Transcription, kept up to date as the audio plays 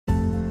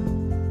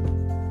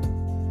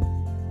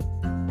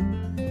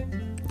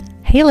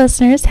Hey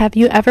listeners, have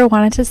you ever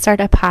wanted to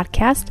start a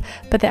podcast,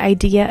 but the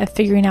idea of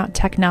figuring out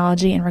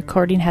technology and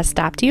recording has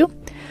stopped you?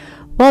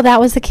 Well, that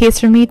was the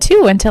case for me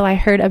too until I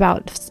heard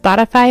about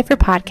Spotify for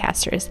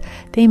podcasters.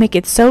 They make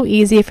it so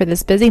easy for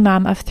this busy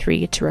mom of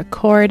 3 to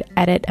record,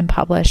 edit, and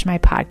publish my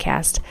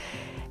podcast.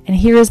 And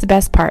here is the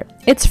best part.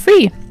 It's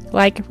free,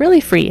 like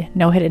really free.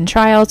 No hidden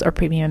trials or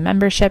premium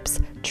memberships,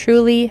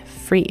 truly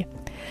free.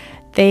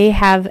 They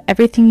have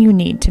everything you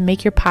need to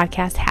make your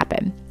podcast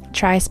happen.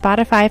 Try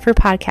Spotify for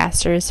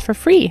podcasters for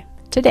free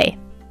today.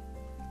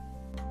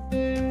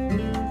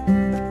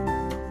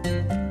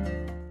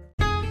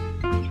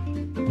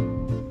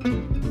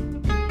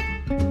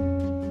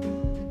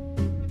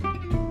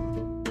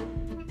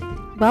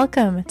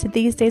 Welcome to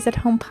These Days at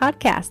Home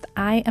podcast.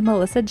 I am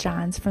Melissa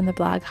Johns from the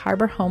blog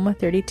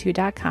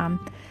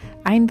harborhome32.com.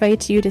 I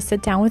invite you to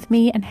sit down with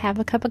me and have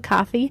a cup of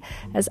coffee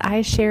as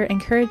I share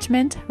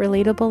encouragement,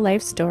 relatable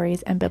life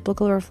stories, and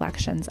biblical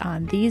reflections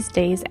on these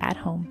days at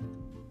home.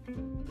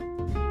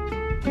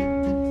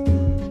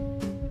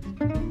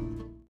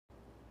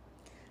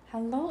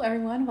 Hello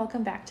everyone,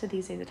 welcome back to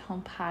These Days at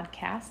Home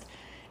podcast.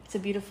 It's a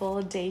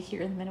beautiful day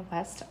here in the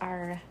Midwest.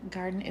 Our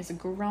garden is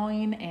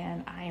growing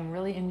and I am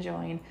really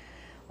enjoying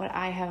what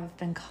I have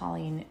been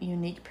calling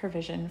unique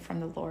provision from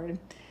the Lord.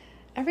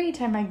 Every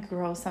time I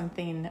grow a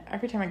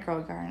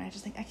garden, I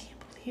just think, I can't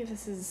believe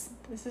this is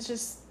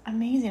just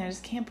amazing. I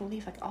just can't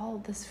believe like all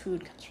of this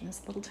food comes from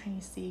this little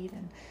tiny seed,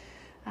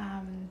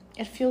 and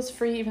it feels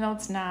free even though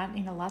it's not.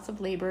 Lots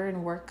of labor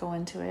and work go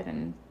into it,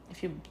 and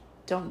if you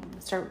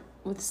don't start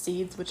with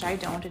seeds, which I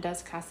don't, it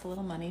does cost a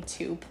little money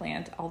to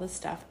plant all this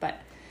stuff,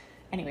 but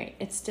anyway,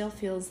 it still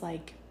feels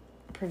like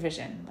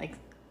provision, like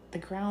the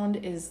ground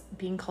is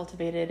being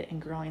cultivated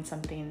and growing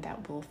something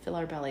that will fill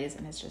our bellies,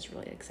 and it's just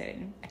really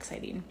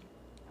exciting.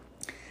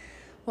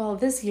 Well,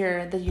 this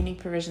year, the unique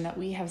provision that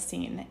we have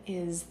seen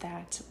is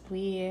that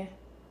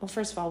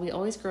first of all, we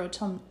always grow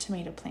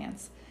tomato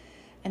plants,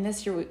 and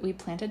this year we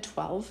planted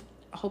 12,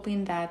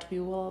 hoping that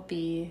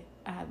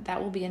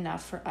that will be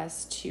enough for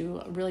us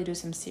to really do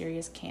some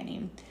serious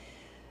canning,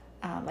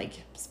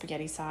 like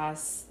spaghetti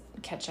sauce,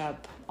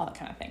 ketchup, all that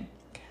kind of thing.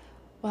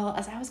 Well,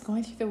 as I was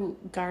going through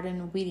the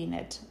garden weeding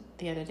it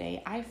the other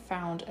day, I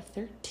found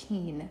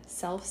 13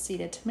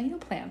 self-seeded tomato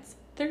plants.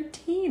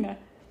 13!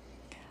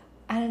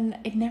 And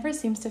it never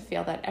seems to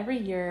fail that every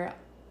year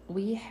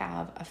we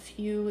have a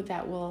few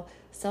that will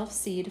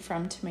self-seed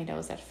from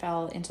tomatoes that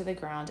fell into the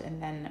ground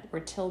and then were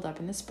tilled up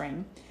in the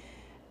spring.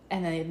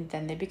 And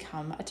then they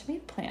become a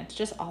tomato plant,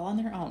 just all on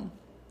their own.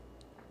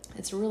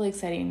 It's really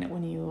exciting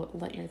when you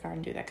let your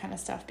garden do that kind of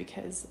stuff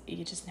because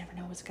you just never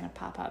know what's going to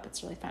pop up.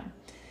 It's really fun.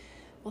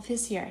 Well,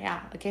 this year,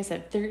 like I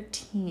said,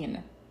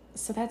 13.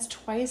 So that's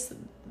twice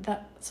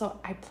so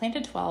I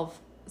planted 12,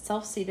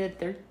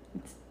 self-seeded,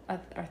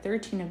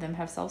 13 of them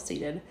have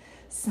self-seeded.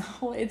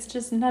 So it's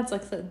just nuts.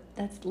 Like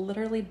that's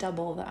literally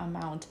double the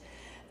amount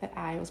that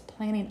I was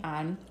planning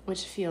on,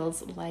 which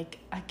feels like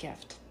a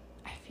gift.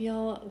 I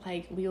feel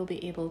like we will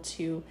be able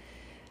to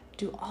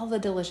do all the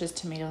delicious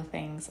tomato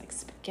things like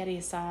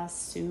spaghetti sauce,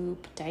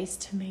 soup,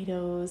 diced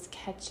tomatoes,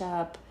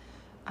 ketchup.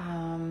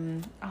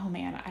 Oh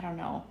man, I don't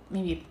know.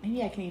 Maybe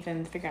I can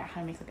even figure out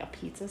how to make like a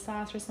pizza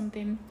sauce or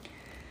something.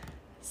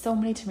 So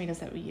many tomatoes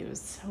that we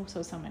use.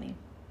 So many.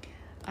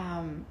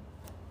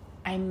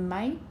 I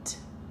might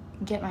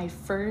get my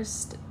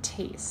first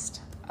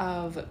taste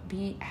of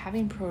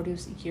having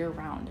produce year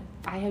round.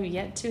 I have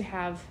yet to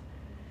have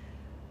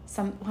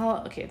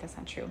that's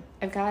not true.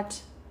 I've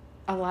got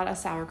a lot of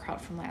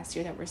sauerkraut from last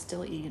year that we're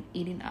still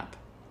eating up.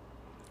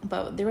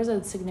 But there was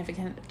a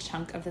significant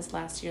chunk of this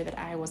last year that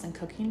I wasn't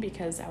cooking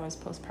because I was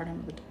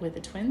postpartum with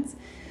the twins.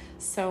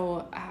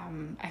 So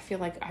I feel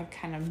like I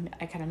kind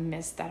of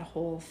missed that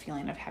whole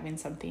feeling of having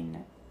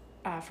something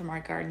from our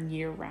garden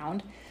year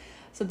round.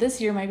 So this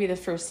year might be the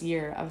first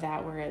year of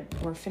that where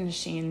we're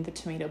finishing the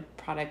tomato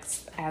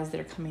products as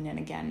they're coming in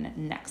again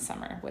next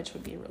summer, which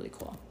would be really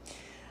cool.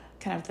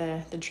 Kind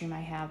of the dream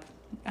I have.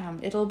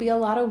 It'll be a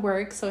lot of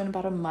work, so in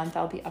about a month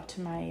I'll be up to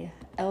my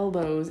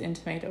elbows in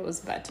tomatoes,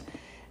 but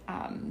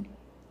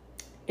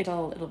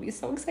it'll be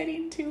so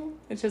exciting too.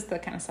 It's just the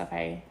kind of stuff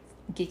I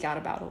geek out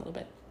about a little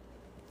bit.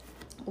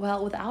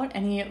 Well, without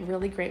any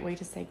really great way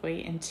to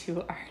segue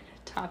into our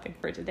topic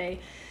for today,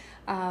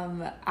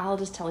 I'll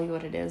just tell you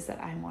what it is that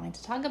I'm wanting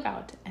to talk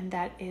about, and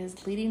that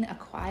is leading a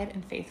quiet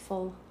and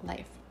faithful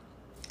life.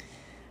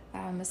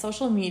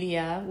 Social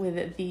media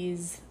with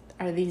these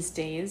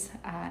days,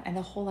 and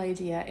the whole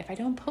idea, if I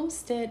don't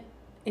post it,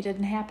 it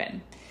didn't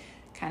happen,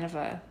 kind of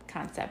a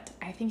concept.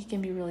 I think it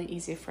can be really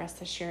easy for us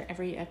to share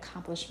every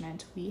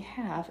accomplishment we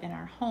have in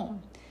our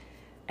home,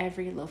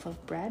 every loaf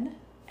of bread,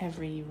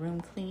 every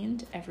room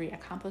cleaned, every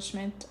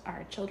accomplishment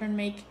our children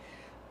make,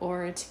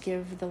 or to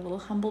give the little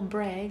humble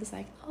brags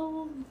like,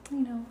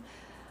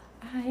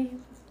 I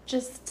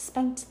just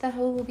spent the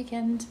whole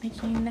weekend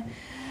making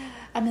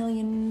 1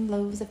 million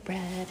loaves of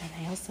bread,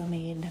 and I also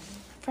made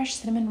fresh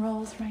cinnamon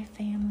rolls for my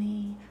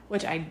family,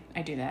 which I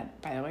do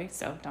that, by the way,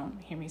 so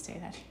don't hear me say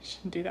that you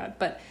shouldn't do that.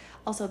 But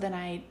Also, then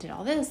I did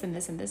all this and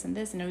this and this and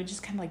this. And we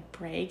just kind of like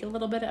brag a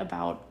little bit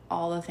about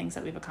all the things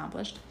that we've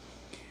accomplished.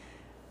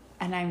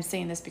 And I'm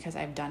saying this because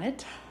I've done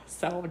it.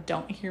 So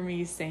don't hear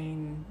me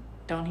judging.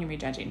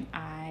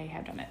 I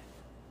have done it.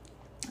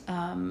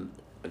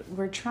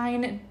 We're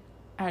trying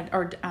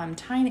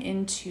tying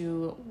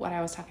into what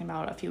I was talking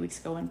about a few weeks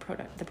ago in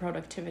the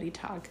productivity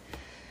talk.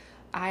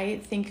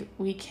 I think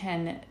we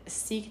can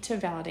seek to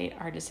validate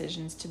our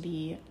decisions to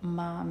be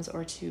moms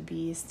or to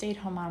be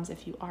stay-at-home moms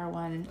if you are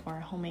one, or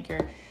a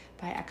homemaker,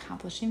 by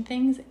accomplishing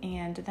things,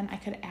 and then I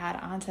could add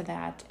on to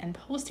that and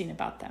posting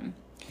about them.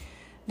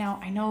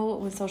 Now, I know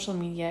with social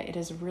media, it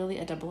is really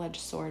a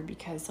double-edged sword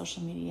because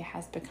social media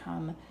has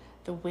become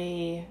the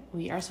way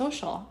we are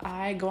social.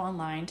 I go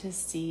online to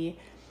see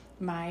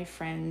what my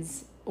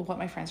friends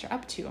are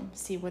up to,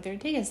 see what their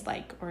day is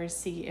like, or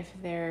see if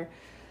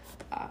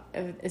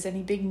is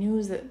any big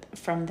news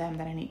from them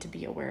that I need to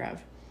be aware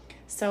of.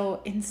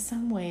 So in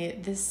some way,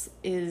 this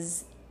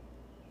is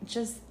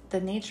just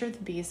the nature of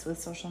the beast with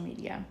social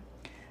media.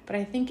 But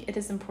I think it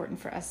is important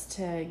for us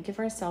to give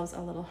ourselves a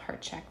little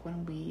heart check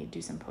when we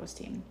do some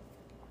posting.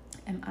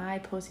 Am I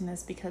posting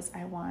this because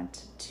I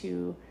want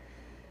to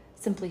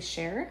simply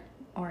share?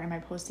 Or am I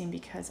posting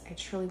because I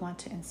truly want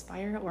to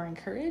inspire or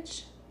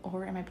encourage?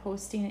 Or am I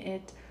posting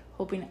it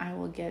hoping I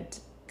will get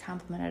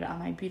complimented on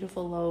my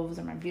beautiful loaves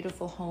or my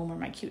beautiful home or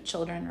my cute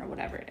children or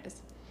whatever it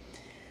is?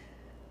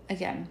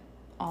 Again,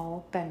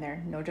 all been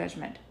there, no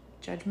judgment.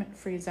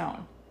 Judgment-free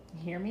zone.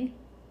 You hear me?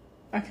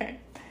 Okay.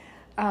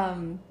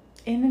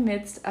 In the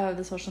midst of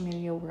the social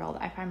media world,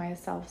 I find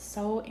myself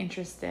so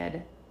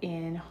interested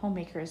in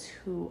homemakers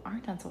who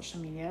aren't on social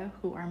media,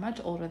 who are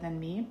much older than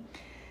me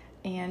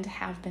and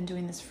have been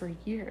doing this for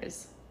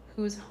years,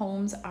 whose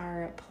homes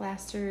are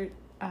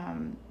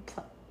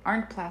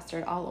aren't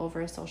plastered all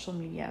over social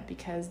media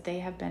because they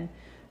have been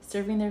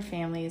serving their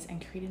families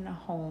and creating a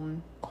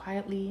home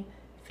quietly,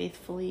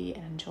 faithfully,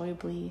 and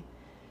enjoyably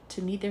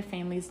to meet their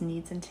family's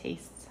needs and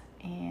tastes,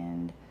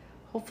 and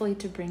hopefully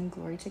to bring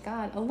glory to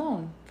God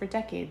alone for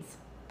decades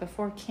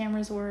before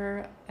cameras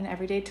were an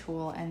everyday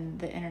tool and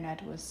the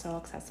internet was so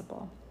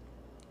accessible.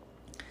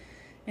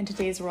 In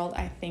today's world,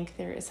 I think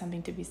there is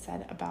something to be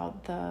said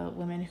about the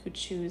women who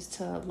choose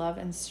to love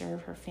and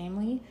serve her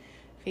family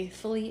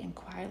faithfully and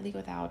quietly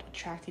without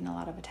attracting a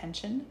lot of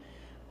attention,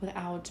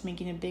 without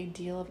making a big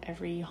deal of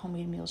every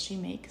homemade meal she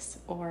makes,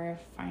 or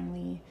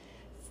finally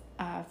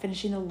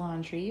finishing the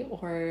laundry,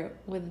 or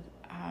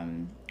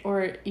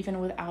even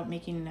without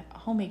making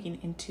homemaking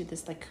into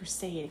this like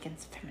crusade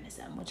against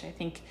feminism, which I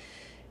think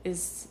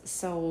is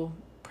so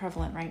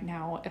prevalent right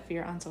now if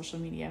you're on social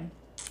media,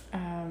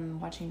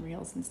 watching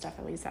reels and stuff.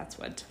 At least that's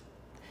what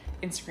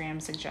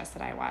Instagram suggests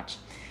that I watch.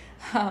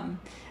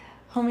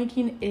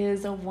 Homemaking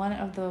is one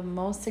of the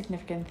most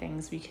significant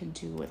things we can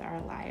do with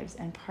our lives,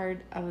 and part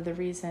of the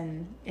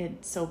reason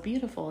it's so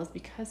beautiful is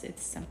because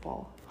it's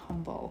simple,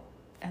 humble,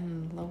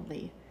 and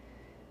lowly.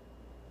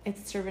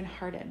 It's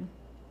servant-hearted.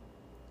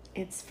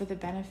 It's for the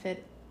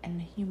benefit and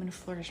human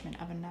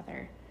flourishment of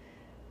another.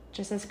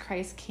 Just as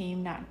Christ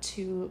came not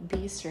to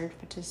be served,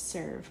 but to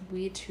serve,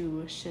 we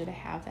too should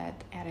have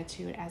that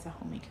attitude as a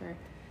homemaker,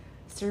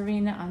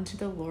 serving unto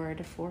the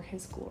Lord for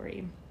his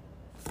glory.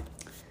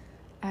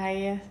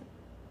 I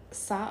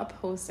saw a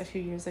post a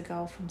few years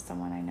ago from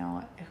someone I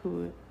know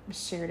who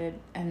shared it,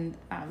 and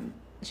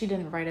she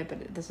didn't write it,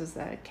 but this was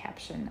the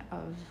caption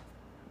of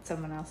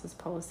someone else's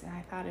post, and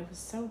I thought it was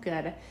so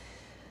good.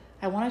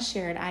 I want to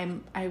share it.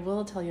 I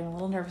will tell you, I'm a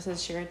little nervous to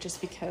share it just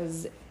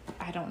because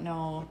I don't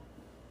know.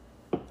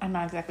 I'm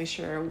not exactly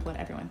sure what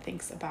everyone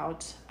thinks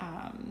about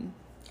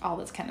all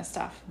this kind of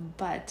stuff,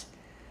 but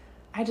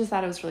I just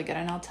thought it was really good,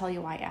 and I'll tell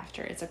you why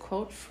after. It's a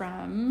quote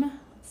from,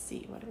 let's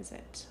see, what is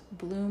it?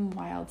 Bloom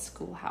Wild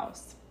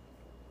Schoolhouse.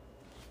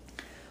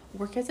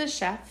 Work as a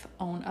chef,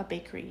 own a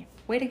bakery.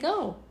 Way to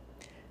go.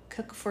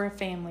 Cook for a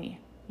family,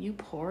 you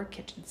poor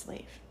kitchen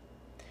slave.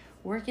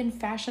 Work in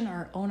fashion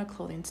or own a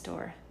clothing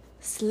store.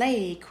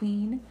 Slay,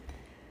 queen.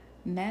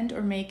 Mend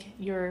or make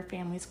your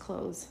family's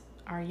clothes.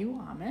 Are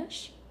you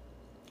Amish?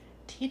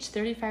 Teach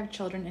 35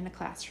 children in a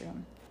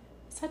classroom.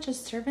 Such a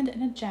servant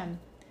and a gem.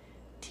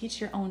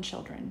 Teach your own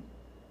children.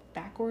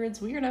 Backwards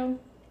weirdo.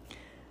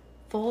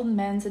 Fold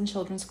men's and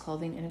children's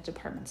clothing in a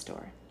department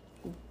store.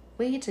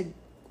 Way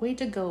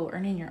to go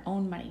earning your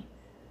own money.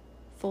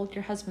 Fold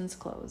your husband's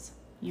clothes.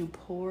 You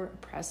poor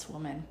oppressed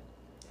woman.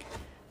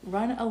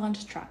 Run a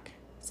lunch truck.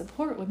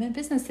 Support women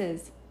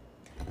businesses.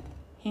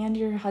 Hand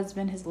your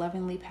husband his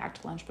lovingly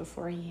packed lunch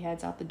before he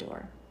heads out the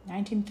door.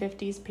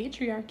 1950s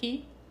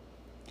patriarchy.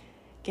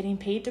 Getting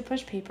paid to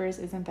push papers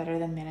isn't better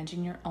than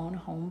managing your own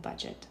home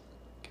budget.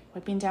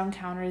 Wiping down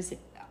counters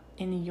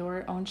in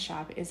your own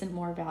shop isn't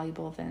more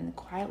valuable than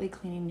quietly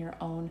cleaning your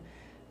own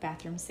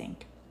bathroom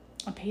sink.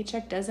 A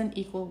paycheck doesn't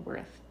equal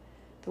worth.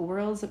 The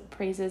world's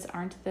praises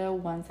aren't the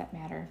ones that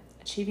matter.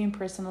 Achieving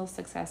personal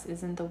success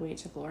isn't the way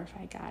to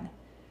glorify God.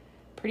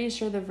 Pretty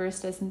sure the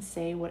verse doesn't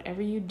say,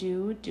 whatever you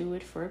do, do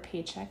it for a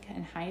paycheck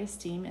and high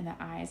esteem in the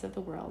eyes of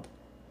the world.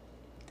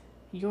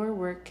 Your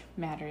work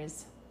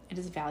matters. It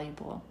is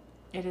valuable.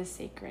 It is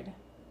sacred.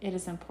 It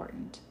is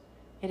important.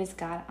 It is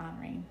God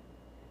honoring.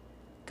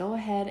 Go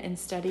ahead and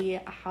study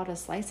how to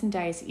slice and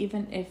dice,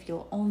 even if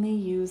you'll only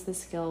use the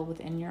skill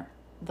within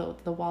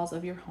the walls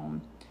of your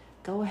home.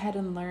 Go ahead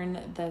and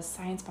learn the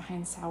science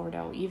behind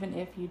sourdough, even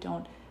if you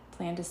don't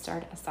plan to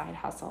start a side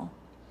hustle.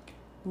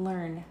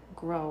 Learn,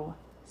 grow,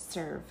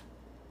 serve,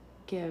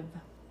 give,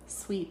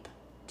 sweep,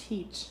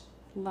 teach,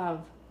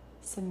 love,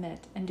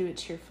 submit, and do it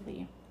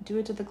cheerfully. Do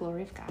it to the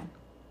glory of God.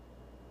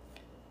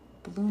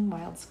 Bloom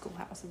Wild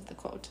Schoolhouse is the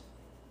quote.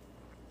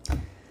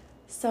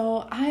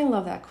 So I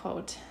love that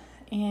quote.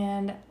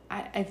 And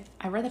I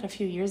read that a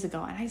few years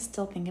ago, and I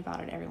still think about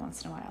it every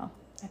once in a while.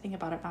 I think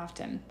about it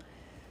often.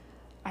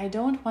 I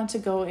don't want to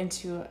go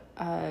into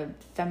a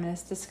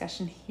feminist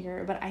discussion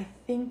here, but I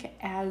think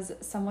as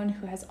someone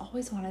who has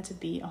always wanted to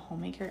be a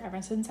homemaker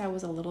ever since I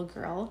was a little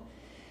girl,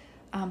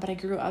 but I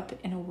grew up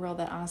in a world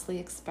that honestly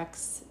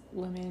expects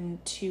women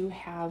to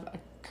have a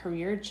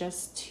career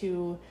just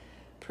to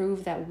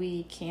prove that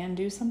we can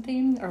do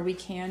something, or we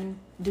can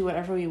do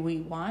whatever we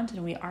want,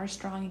 and we are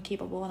strong and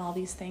capable and all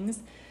these things,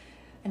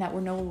 and that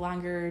we're no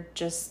longer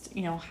just,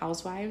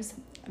 housewives.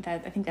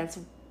 That I think that's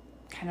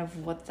kind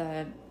of what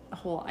the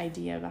whole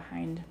idea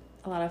behind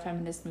a lot of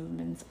feminist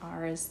movements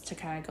are, is to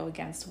kind of go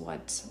against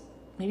what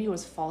maybe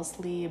was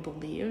falsely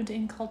believed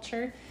in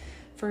culture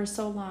for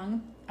so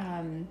long.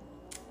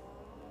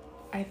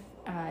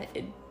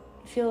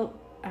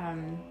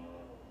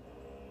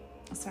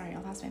 Sorry, I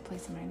lost my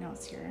place in my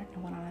notes here. I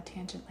went on a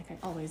tangent like I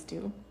always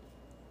do.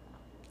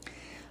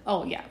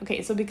 Oh yeah,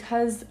 okay. So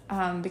because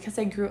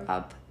I grew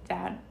up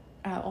that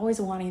always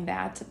wanting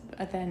that,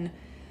 but then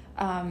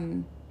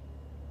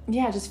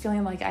just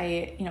feeling like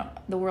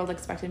the world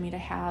expected me to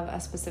have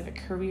a specific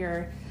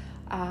career.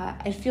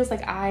 It feels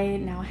like I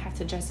now have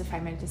to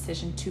justify my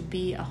decision to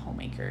be a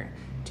homemaker,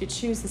 to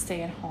choose to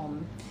stay at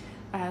home.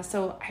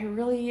 So I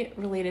really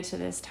related to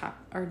this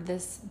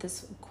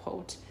this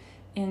quote.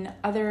 In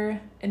the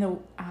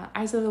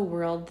eyes of the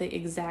world, the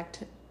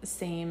exact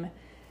same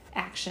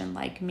action,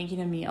 like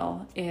making a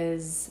meal,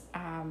 is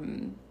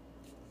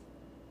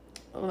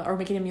or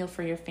making a meal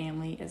for your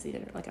family, is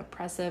either like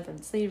oppressive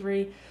and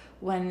slavery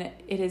when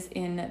it is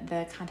in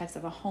the context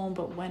of a home,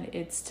 but when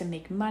it's to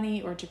make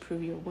money or to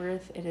prove your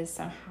worth, it is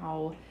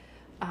somehow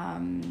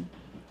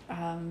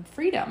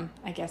freedom,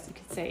 I guess you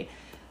could say.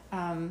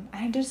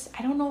 I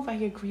don't know if I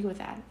agree with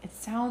that. It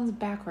sounds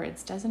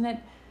backwards, doesn't it?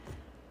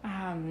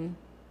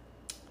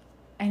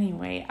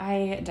 Anyway,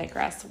 I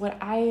digress. What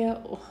I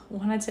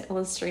wanted to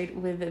illustrate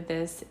with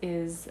this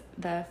is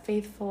the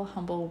faithful,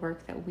 humble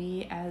work that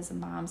we as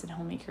moms and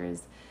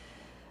homemakers,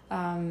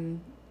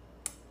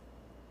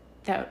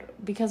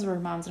 that because we're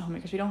moms and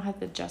homemakers, we don't have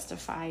to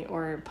justify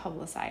or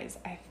publicize.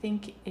 I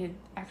think it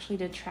actually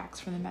detracts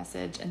from the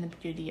message and the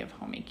beauty of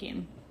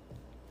homemaking.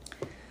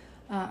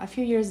 A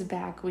few years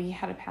back, we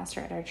had a pastor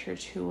at our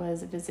church who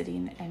was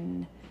visiting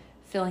and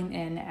filling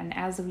in, and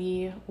as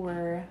we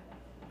were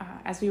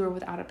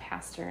without a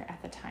pastor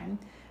at the time,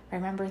 I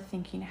remember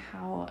thinking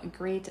how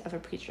great of a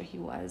preacher he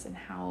was and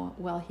how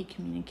well he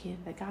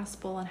communicated the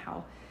gospel and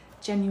how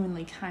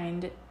genuinely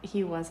kind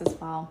he was as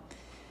well.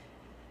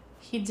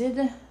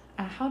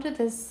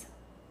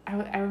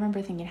 I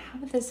remember thinking, how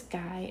did this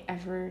guy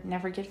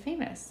never get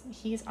famous?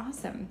 He's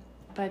awesome.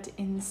 But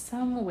in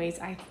some ways,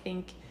 I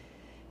think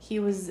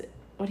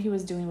what he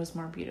was doing was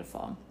more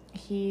beautiful.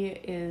 He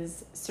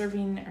was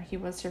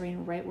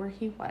serving right where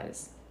he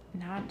was,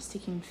 not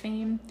seeking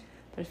fame,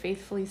 but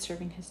faithfully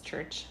serving his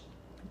church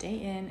day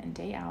in and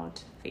day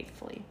out,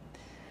 faithfully.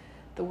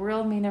 The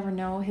world may never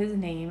know his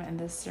name and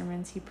the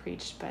sermons he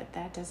preached, but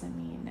that doesn't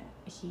mean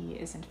he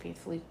isn't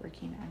faithfully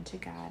working unto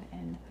God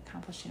and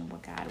accomplishing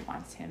what God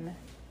wants him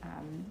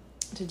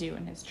to do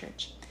in his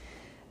church.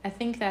 I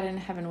think that in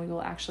heaven we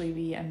will actually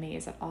be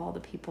amazed at all the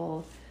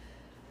people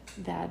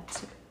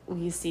that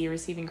we see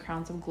receiving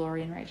crowns of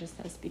glory and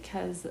righteousness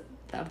because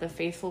of the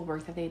faithful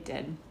work that they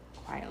did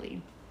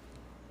quietly.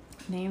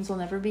 Names will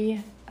never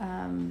be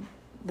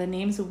the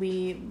names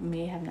we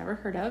may have never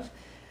heard of.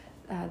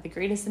 The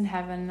greatest in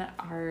heaven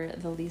are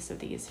the least of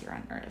these here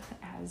on earth,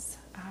 as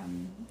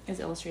is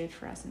illustrated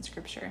for us in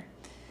Scripture.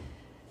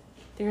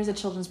 There is a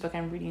children's book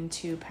I'm reading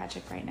to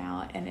Patrick right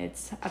now, and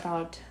it's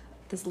about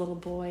this little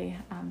boy.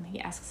 He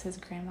asks his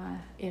grandma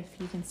if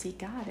you can see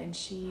God, and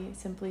she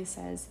simply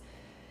says,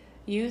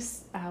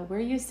 where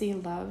you see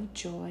love,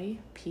 joy,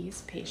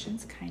 peace,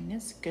 patience,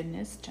 kindness,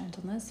 goodness,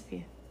 gentleness,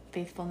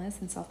 faithfulness,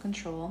 and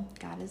self-control,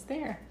 God is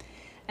there.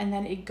 And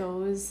then it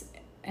goes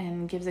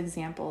and gives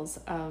examples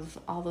of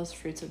all those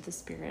fruits of the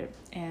Spirit.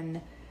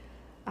 And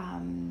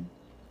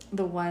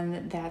the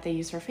one that they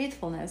use for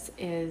faithfulness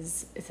it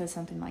says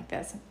something like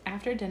this: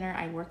 after dinner,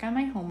 I work on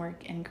my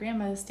homework, and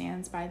Grandma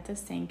stands by the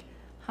sink,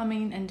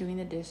 humming and doing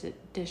the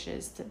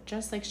dishes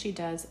just like she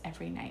does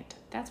every night.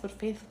 That's what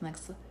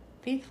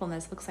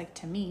faithfulness looks like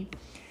to me.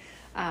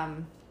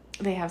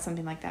 They have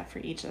something like that for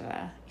each of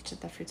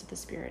the fruits of the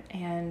Spirit,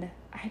 and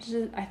I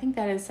think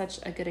that is such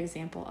a good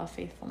example of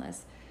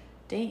faithfulness.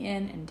 Day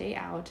in and day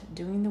out,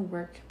 doing the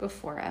work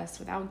before us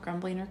without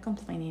grumbling or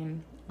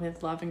complaining,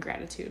 with love and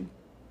gratitude.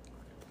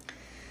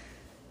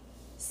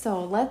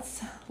 So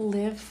let's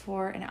live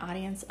for an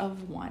audience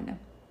of one.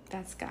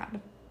 That's God.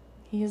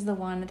 He is the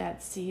one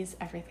that sees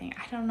everything.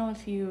 I don't know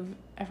if you've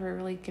ever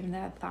really given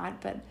that a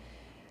thought, but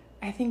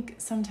I think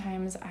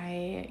sometimes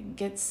I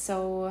get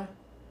so,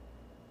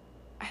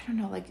 I don't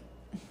know, like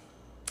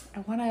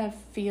I want to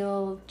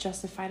feel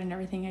justified in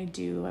everything I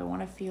do. I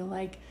want to feel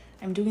like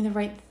I'm doing the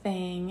right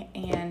thing.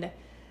 And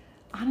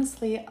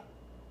honestly,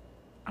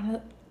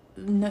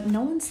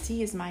 no one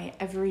sees my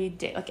every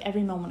day, like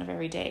every moment of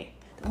every day.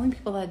 The only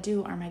people that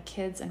do are my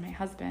kids and my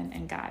husband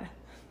and God,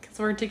 because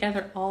we're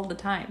together all the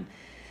time.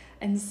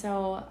 And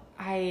so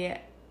I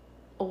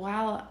don't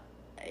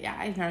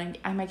know,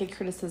 I might get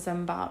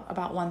criticism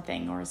about one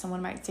thing, or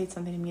someone might say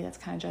something to me that's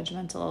kind of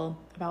judgmental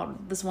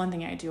about this one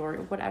thing I do or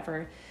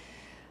whatever.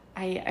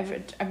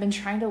 I've been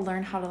trying to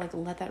learn how to like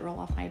let that roll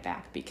off my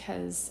back,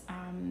 because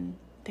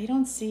they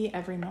don't see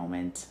every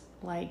moment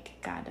like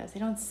God does.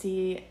 They don't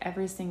see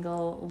every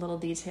single little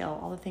detail,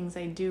 all the things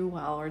I do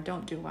well or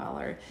don't do well,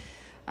 or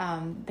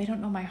they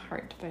don't know my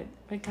heart,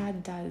 but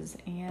God does.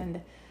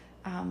 And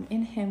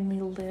in Him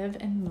we live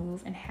and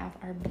move and have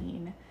our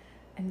being.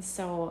 And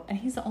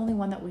He's the only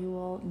one that we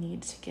will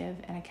need to give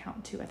an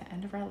account to at the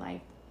end of our life.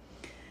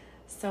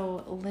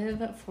 So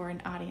live for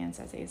an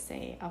audience, as they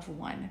say, of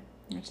one,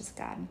 which is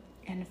God,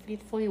 and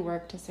faithfully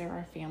work to serve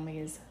our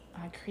families,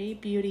 create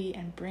beauty,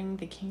 and bring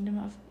the kingdom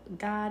of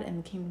God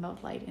and the kingdom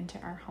of light into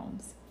our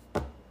homes.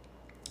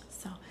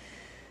 So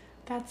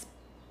that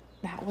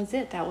was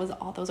it. That was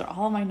all. Those are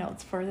all my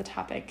notes for the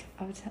topic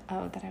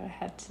that I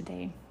had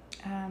today.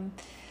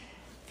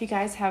 If you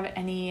guys have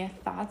any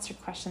thoughts or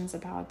questions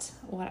about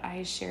what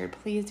I shared,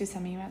 please do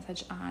send me a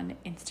message on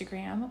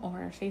Instagram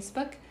or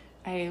Facebook.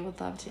 I would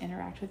love to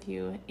interact with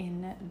you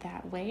in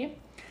that way.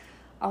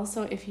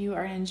 Also, if you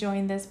are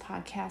enjoying this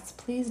podcast,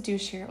 please do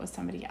share it with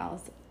somebody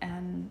else,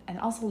 and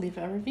also leave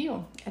a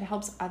review. It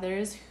helps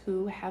others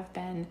who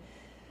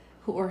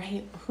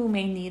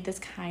may need this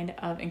kind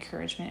of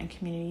encouragement and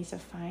community to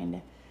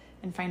find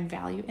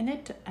value in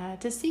it,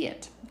 to see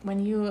it.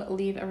 When you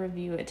leave a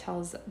review, it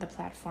tells the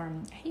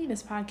platform, hey,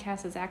 this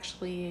podcast is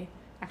actually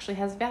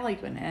has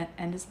value in it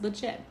and is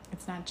legit.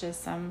 It's not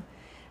just some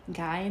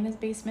guy in his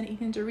basement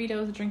eating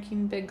Doritos,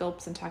 drinking big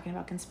gulps, and talking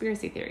about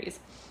conspiracy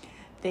theories.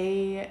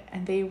 They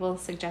will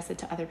suggest it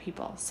to other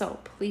people. So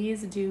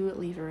please do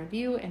leave a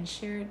review and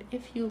share it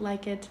if you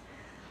like it.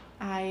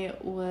 I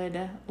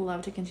would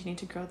love to continue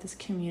to grow this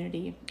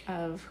community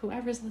of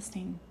whoever's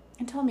listening.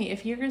 And tell me,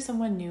 if you're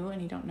someone new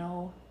and you don't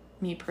know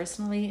me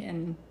personally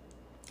in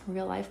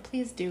real life,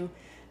 please do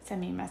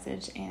send me a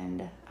message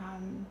and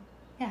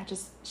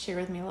just share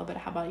with me a little bit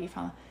about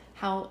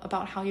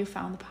how you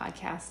found the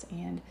podcast,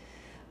 and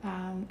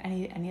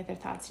any other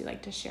thoughts you'd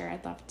like to share.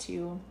 I'd love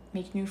to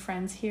make new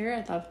friends here.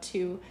 I'd love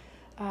to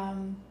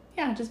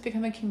just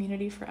become a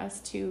community for us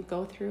to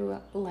go through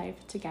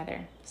life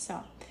together.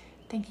 So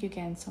thank you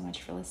again so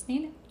much for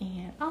listening,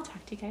 and I'll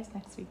talk to you guys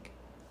next week.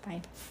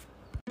 Bye.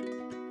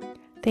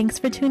 Thanks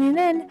for tuning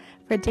in.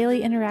 For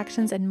daily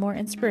interactions and more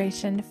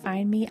inspiration,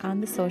 find me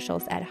on the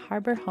socials at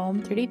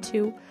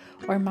HarborHome32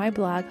 or my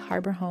blog,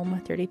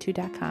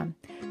 harborhome32.com.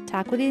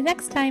 Talk with you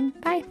next time.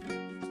 Bye.